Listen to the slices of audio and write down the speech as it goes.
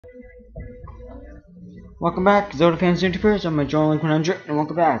Welcome back, Zelda fans and YouTubers. I'm John Link 100, and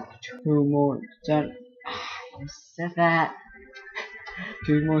welcome back to more to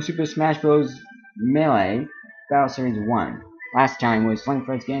more Super Smash Bros. Melee Battle Series 1. Last time was Link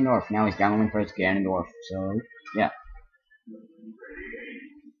vs Ganondorf, now he's down Link vs Ganondorf, so yeah.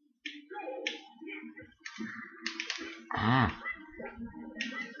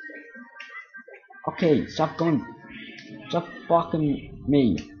 Okay, stop blocking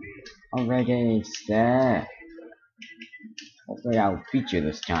me already, sir. Hopefully I'll beat you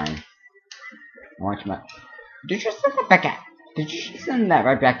this time. Watch my. Did you send that back at? Did you send that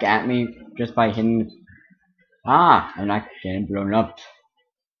right back at me just by hitting? I'm not getting blown up.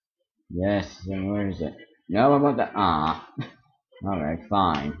 Yes, then where is it? No, I want that. Alright,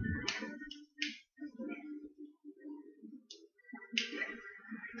 fine.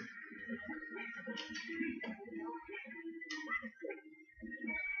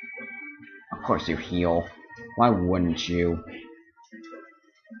 Of course you heal. Why wouldn't you?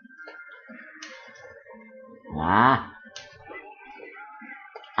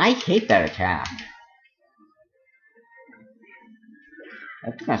 I hate that attack. I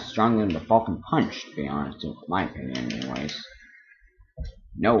think that's stronger than the Falcon Punch, to be honest, in my opinion, anyways.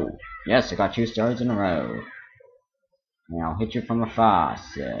 No. Yes, I got 2 stars in a row. And I'll hit you from afar,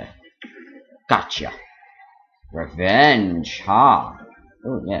 sir. Gotcha. Revenge, ha.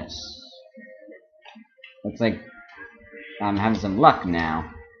 Oh, yes. Looks like I'm having some luck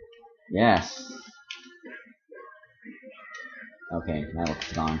now. Yes. Okay, that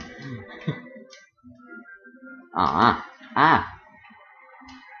looks gone.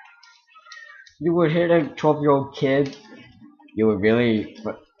 You would hit a 12-year-old kid? You would really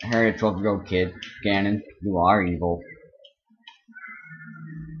hurt a 12-year-old kid, Ganon? You are evil.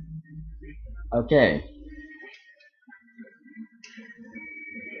 Okay.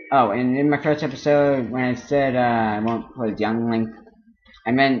 Oh, and in my first episode, when I said I won't play as young Link,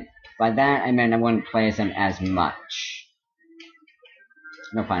 I meant I wouldn't play as him as much.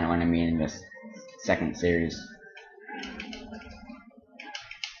 You'll find out what I mean in this second series.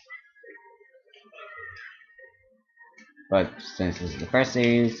 But since this is the first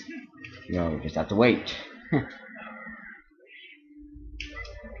series, you'll just have to wait.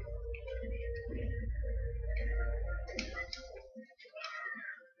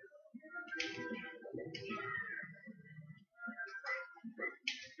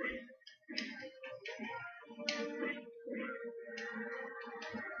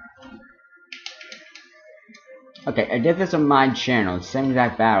 Okay, I did this on my channel, same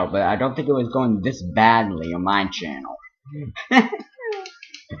exact battle, but I don't think it was going this badly on my channel.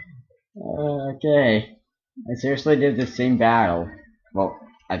 Okay. I seriously did the same battle. Well,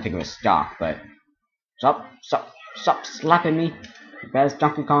 I think it was stock, but stop slapping me. Best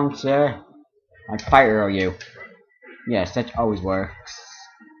Donkey Kong, sir. I'd fire you. Yes, that always works.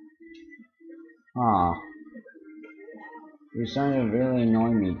 You're starting to really annoy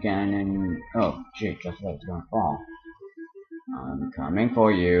me again, and oh, gee, just like it's gonna fall. I'm coming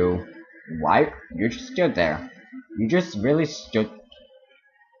for you. Why? You just stood there. You just really stood.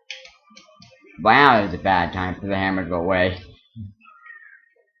 Wow, it was a bad time for the hammer to go away.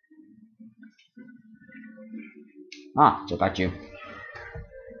 Still got you.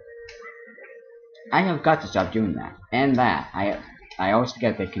 I have got to stop doing that. And that. I always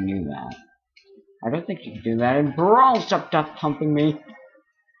forget they can do that. I don't think you can do that. And Brawl, stop humping me.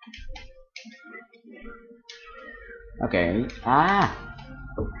 Okay.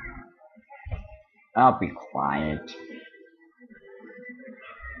 I'll be quiet.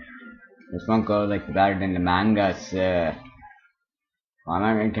 This won't go like better than the manga, sir. Well, I'm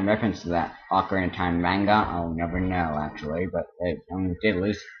not making reference to that Ocarina of Time manga. I'll never know, actually, but it only did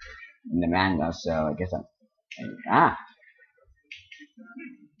lose in the manga, so I guess I'm.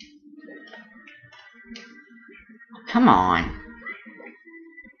 Come on!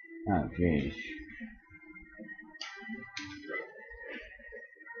 Oh, jeez.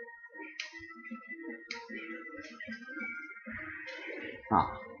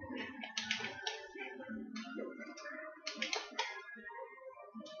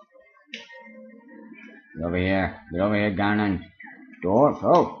 Get over here. Get over here, Ganondorf.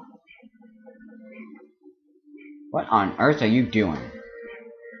 Oh! What on earth are you doing?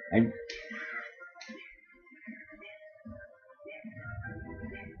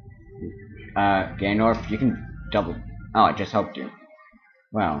 Ganondorf, you can double. Oh, I just helped you.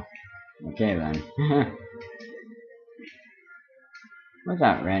 Well, okay then. What's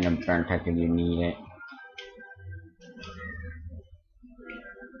that random burn tech if you need it?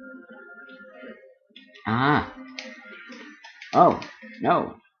 Oh,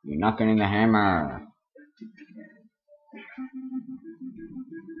 no. You're not getting the hammer.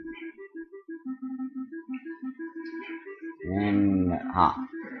 And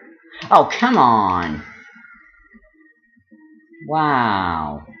oh, come on!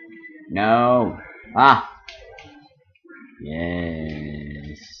 Wow. No.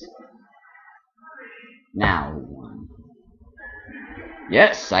 Yes. Now one.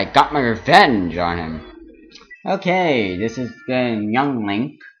 Yes, I got my revenge on him. Okay, this is then Young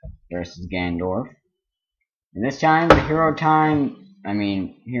Link versus Ganondorf. And this time, the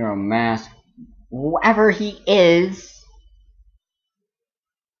hero mask, whoever he is,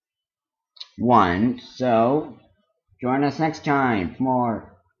 won. So, join us next time for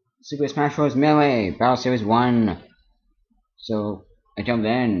more Super Smash Bros. Melee Battle Series 1. So, until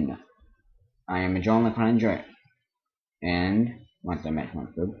then, I am MagicMonsterPoop and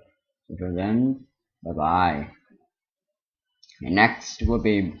MagicMonsterPoop. Until then, bye-bye. And next will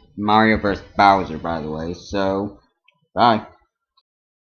be Mario vs. Bowser, by the way, so, bye.